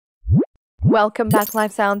Welcome back,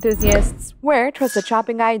 lifestyle enthusiasts. We're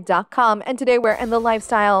trustedshopingguide.com, and today we're in the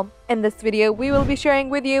lifestyle. In this video, we will be sharing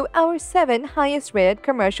with you our 7 highest rated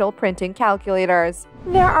commercial printing calculators.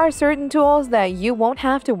 There are certain tools that you won't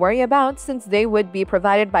have to worry about since they would be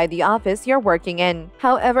provided by the office you're working in.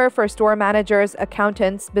 However, for store managers,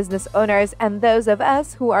 accountants, business owners, and those of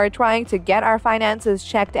us who are trying to get our finances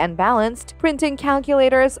checked and balanced, printing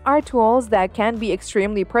calculators are tools that can be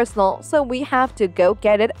extremely personal, so we have to go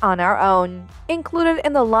get it on our own. Included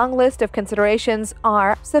in the long list of considerations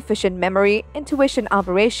are sufficient memory, intuition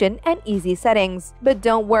operation, and easy settings. But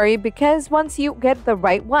don't worry, because once you get the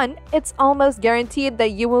right one, it's almost guaranteed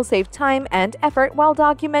that you will save time and effort while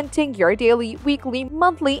documenting your daily, weekly,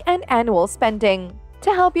 monthly, and annual spending.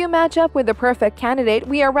 To help you match up with the perfect candidate,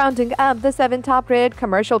 we are rounding up the 7 top-rated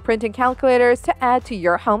commercial printing calculators to add to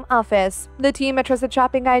your home office. The team at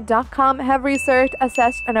TrustedShoppingGuide.com have researched,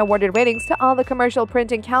 assessed, and awarded ratings to all the commercial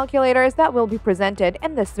printing calculators that will be presented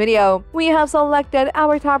in this video. We have selected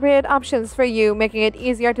our top-rated options for you, making it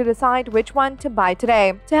easier to decide which one to buy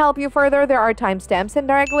today. To help you further, there are timestamps and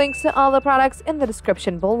direct links to all the products in the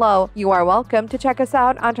description below. You are welcome to check us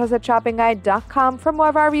out on TrustedShoppingGuide.com for more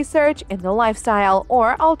of our research in the lifestyle,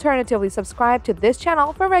 or alternatively subscribe to this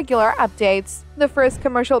channel for regular updates. The first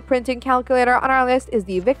commercial printing calculator on our list is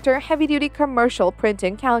the Victor Heavy-Duty Commercial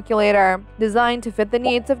Printing Calculator. Designed to fit the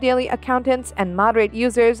needs of daily accountants and moderate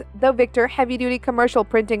users, the Victor Heavy-Duty Commercial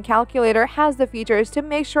Printing Calculator has the features to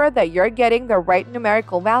make sure that you're getting the right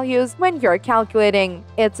numerical values when you're calculating.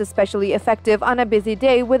 It's especially effective on a busy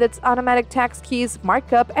day with its automatic tax keys,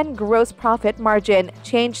 markup, and gross profit margin,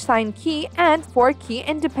 change sign key, and 4-key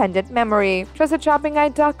independent memory.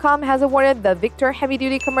 TrustedShoppingGuide.com has awarded the Victor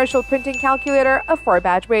Heavy-Duty Commercial Printing Calculator a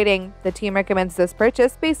 4-badge rating. The team recommends this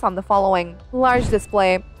purchase based on the following: large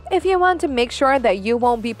display. If you want to make sure that you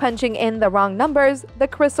won't be punching in the wrong numbers, the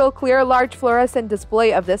crystal clear large fluorescent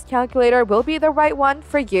display of this calculator will be the right one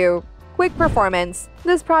for you. Quick performance.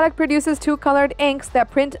 This product produces 2 colored inks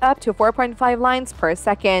that print up to 4.5 lines per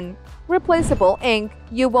second. Replaceable ink.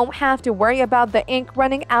 You won't have to worry about the ink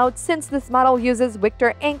running out since this model uses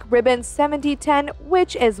Victor Ink Ribbon 7010,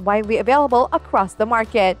 which is widely available across the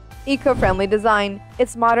market. Eco-friendly design.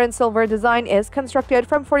 Its modern silver design is constructed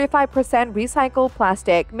from 45% recycled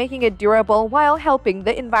plastic, making it durable while helping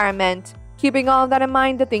the environment. Keeping all of that in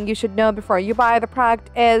mind, the thing you should know before you buy the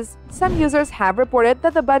product is some users have reported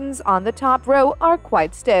that the buttons on the top row are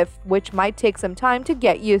quite stiff, which might take some time to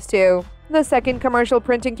get used to. The second commercial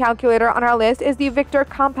printing calculator on our list is the Victor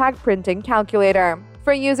Compact Printing Calculator.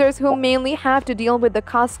 For users who mainly have to deal with the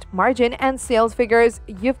cost, margin, and sales figures,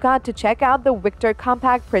 you've got to check out the Victor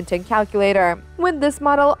Compact Printing Calculator. With this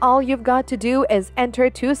model, all you've got to do is enter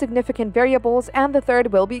 2 significant variables and the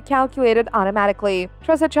third will be calculated automatically.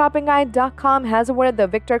 TrustedShoppingGuide.com has awarded the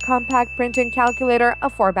Victor Compact Printing Calculator a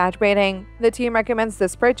 4-badge rating. The team recommends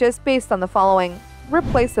this purchase based on the following: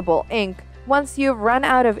 replaceable ink. Once you've run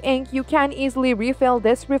out of ink, you can easily refill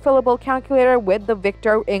this refillable calculator with the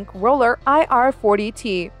Victor Ink Roller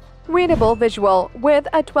IR40T. Readable visual. With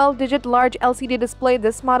a 12-digit large LCD display,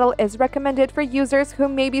 this model is recommended for users who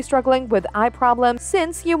may be struggling with eye problems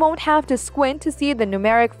since you won't have to squint to see the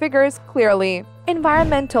numeric figures clearly.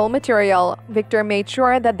 Environmental material. Victor made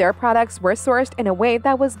sure that their products were sourced in a way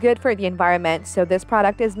that was good for the environment, so this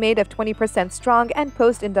product is made of 20% strong and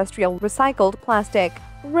post-industrial recycled plastic.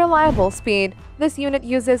 Reliable speed. This unit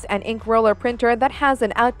uses an ink roller printer that has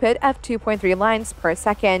an output of 2.3 lines per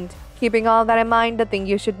second. Keeping all that in mind, the thing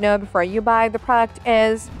you should know before you buy the product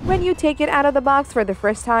is when you take it out of the box for the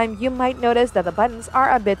first time, you might notice that the buttons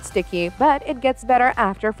are a bit sticky, but it gets better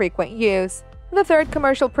after frequent use. The third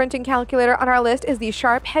commercial printing calculator on our list is the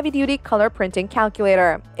Sharp Heavy-Duty Color Printing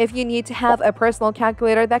Calculator. If you need to have a personal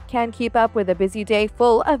calculator that can keep up with a busy day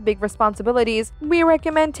full of big responsibilities, we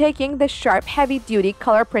recommend taking the Sharp Heavy-Duty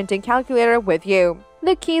Color Printing Calculator with you.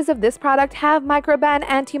 The keys of this product have microban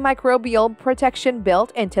antimicrobial protection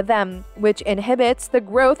built into them, which inhibits the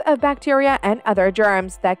growth of bacteria and other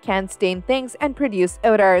germs that can stain things and produce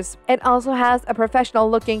odors. It also has a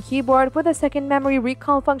professional-looking keyboard with a second memory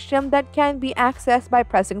recall function that can be accessed by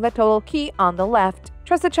pressing the total key on the left.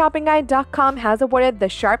 TrustedShoppingGuide.com has awarded the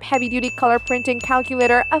Sharp Heavy-Duty Color Printing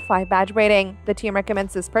Calculator a 5-badge rating. The team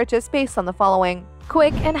recommends this purchase based on the following: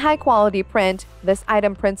 quick and high-quality print. This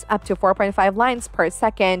item prints up to 4.5 lines per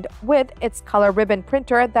second with its color ribbon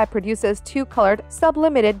printer that produces 2 colored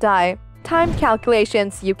sublimited dye. Timed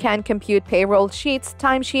calculations. You can compute payroll sheets,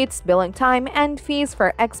 timesheets, billing time, and fees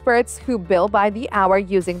for experts who bill by the hour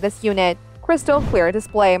using this unit. crystal clear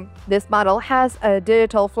display. This model has a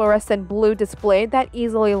digital fluorescent blue display that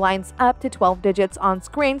easily lines up to 12 digits on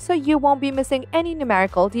screen, so you won't be missing any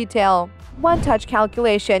numerical detail. One-touch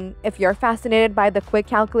calculation. If you're fascinated by the quick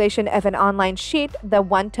calculation of an online sheet, the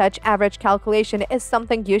one-touch average calculation is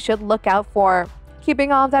something you should look out for.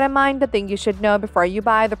 Keeping all of that in mind, the thing you should know before you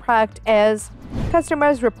buy the product is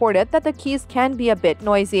customers reported that the keys can be a bit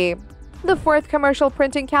noisy. The fourth commercial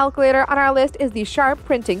printing calculator on our list is the Sharp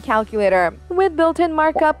Printing Calculator. With built-in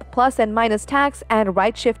markup, plus and minus tax, and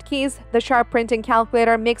right shift keys, the Sharp Printing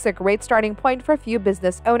Calculator makes a great starting point for few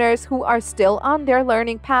business owners who are still on their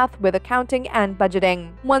learning path with accounting and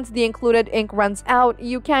budgeting. Once the included ink runs out,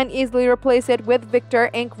 you can easily replace it with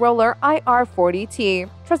Victor Ink Roller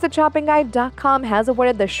IR40T. TrustedShoppingGuide.com has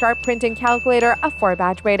awarded the Sharp Printing Calculator a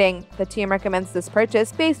 4-badge rating. The team recommends this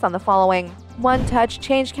purchase based on the following. One-touch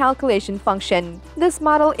change calculation function. This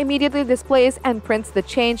model immediately displays and prints the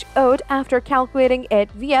change owed after calculating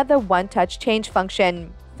it via the one-touch change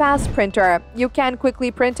function. Fast printer. You can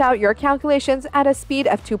quickly print out your calculations at a speed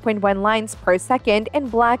of 2.1 lines per second in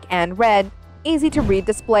black and red. Easy-to-read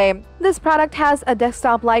display. This product has a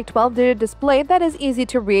desktop-like 12-digit display that is easy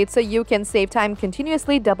to read, so you can save time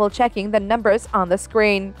continuously double-checking the numbers on the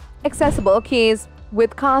screen. Accessible keys.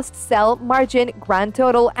 With cost, sell, margin, grand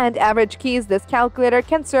total, and average keys, this calculator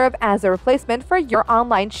can serve as a replacement for your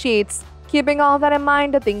online sheets. Keeping all that in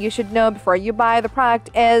mind, the thing you should know before you buy the product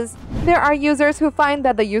is there are users who find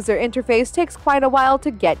that the user interface takes quite a while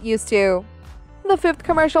to get used to. The fifth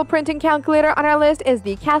commercial printing calculator on our list is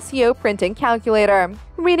the Casio Printing Calculator.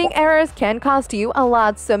 Reading errors can cost you a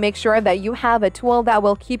lot, so make sure that you have a tool that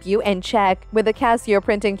will keep you in check. With the Casio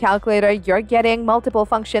Printing Calculator, you're getting multiple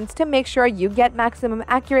functions to make sure you get maximum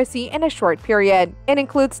accuracy in a short period. It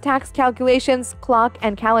includes tax calculations, clock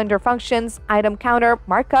and calendar functions, item counter,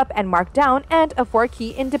 markup and markdown, and a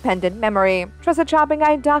 4-key independent memory.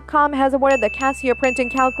 TrustedShoppingGuide.com has awarded the Casio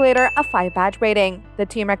Printing Calculator a 5-badge rating. The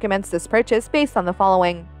team recommends this purchase based on the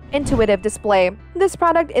following. Intuitive display. This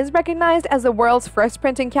product is recognized as the world's first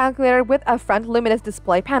printing calculator with a front luminous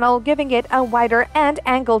display panel, giving it a wider and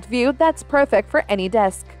angled view that's perfect for any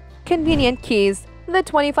desk. Convenient keys. The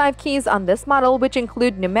 25 keys on this model, which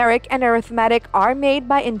include numeric and arithmetic, are made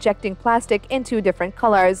by injecting plastic into different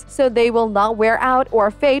colors, so they will not wear out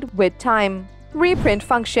or fade with time. Reprint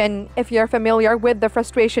function. If you're familiar with the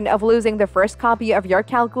frustration of losing the first copy of your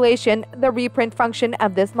calculation, the reprint function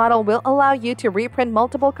of this model will allow you to reprint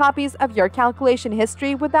multiple copies of your calculation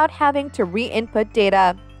history without having to re-input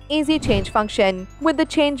data. Easy change function. With the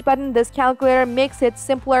change button, this calculator makes it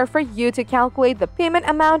simpler for you to calculate the payment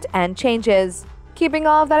amount and changes. Keeping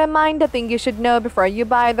all of that in mind, the thing you should know before you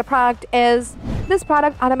buy the product is this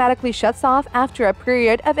product automatically shuts off after a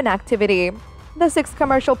period of inactivity. The sixth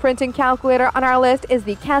commercial printing calculator on our list is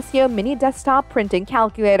the Casio Mini Desktop Printing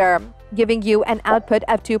Calculator. Giving you an output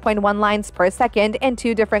of 2.1 lines per second in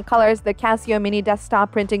 2 different colors, the Casio Mini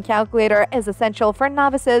Desktop Printing Calculator is essential for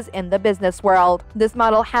novices in the business world. This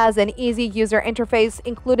model has an easy user interface,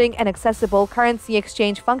 including an accessible currency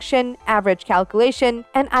exchange function, average calculation,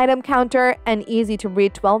 an item counter, an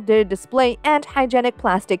easy-to-read 12-digit display, and hygienic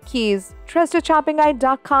plastic keys.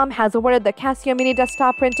 TrustedShoppingGuide.com has awarded the Casio Mini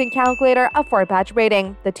Desktop Printing Calculator a 4-badge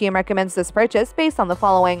rating. The team recommends this purchase based on the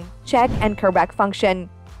following. Check and correct function.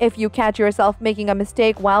 If you catch yourself making a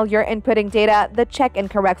mistake while you're inputting data, the check and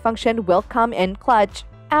correct function will come in clutch.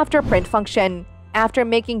 After print function. After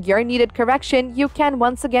making your needed correction, you can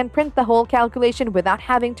once again print the whole calculation without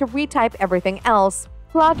having to retype everything else.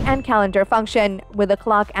 Clock and calendar function. With the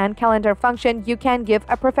clock and calendar function, you can give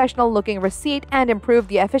a professional-looking receipt and improve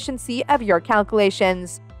the efficiency of your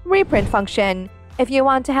calculations. Reprint function. If you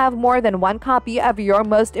want to have more than one copy of your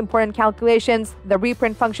most important calculations, the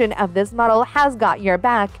reprint function of this model has got your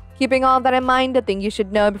back. Keeping all that in mind, the thing you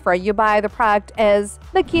should know before you buy the product is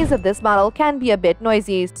the keys of this model can be a bit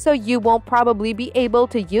noisy, so you won't probably be able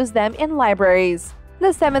to use them in libraries.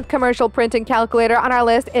 The seventh commercial printing calculator on our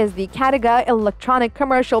list is the Catiga Electronic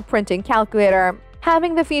Commercial Printing Calculator.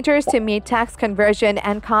 Having the features to meet tax conversion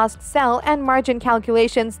and cost, sell, and margin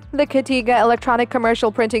calculations, the Catiga Electronic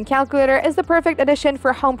Commercial Printing Calculator is the perfect addition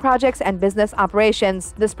for home projects and business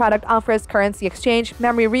operations. This product offers currency exchange,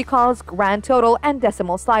 memory recalls, grand total, and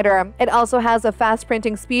decimal slider. It also has a fast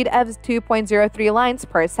printing speed of 2.03 lines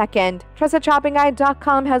per second.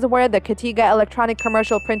 TrustedShoppingGuide.com has awarded the Catiga Electronic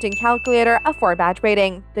Commercial Printing Calculator a 4-badge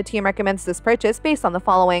rating. The team recommends this purchase based on the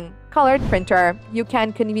following. colored printer. You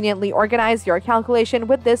can conveniently organize your calculation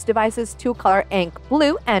with this device's two-color ink,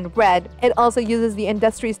 blue and red. It also uses the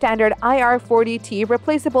industry standard IR40T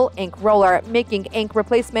replaceable ink roller, making ink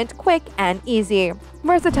replacement quick and easy.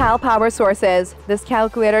 Versatile power sources. This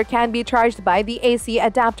calculator can be charged by the AC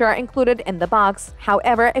adapter included in the box.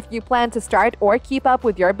 However, if you plan to start or keep up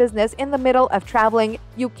with your business in the middle of traveling,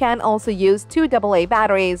 you can also use two AA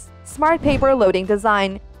batteries. Smart paper loading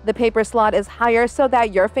design. The paper slot is higher so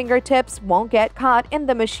that your fingertips won't get caught in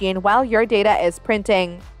the machine while your data is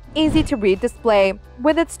printing. Easy-to-read display.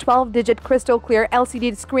 With its 12-digit crystal-clear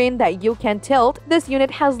LCD screen that you can tilt, this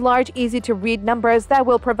unit has large, easy-to-read numbers that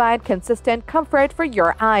will provide consistent comfort for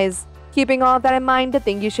your eyes. Keeping all of that in mind, the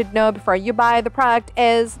thing you should know before you buy the product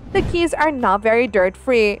is the keys are not very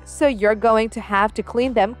dirt-free, so you're going to have to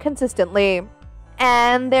clean them consistently.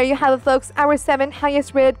 And there you have it, folks, our 7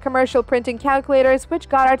 highest-rated commercial printing calculators, which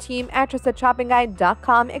got our team at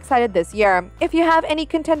TrustedShoppingGuide.com excited this year. If you have any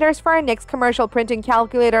contenders for our next commercial printing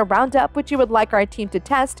calculator roundup which you would like our team to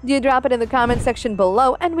test, do drop it in the comment section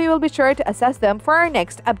below and we will be sure to assess them for our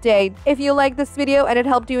next update. If you liked this video and it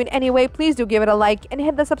helped you in any way, please do give it a like and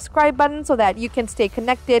hit the subscribe button so that you can stay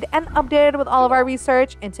connected and updated with all of our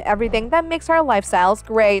research into everything that makes our lifestyles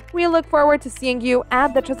great. We look forward to seeing you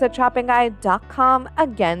at TrustedShoppingGuide.com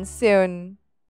again soon.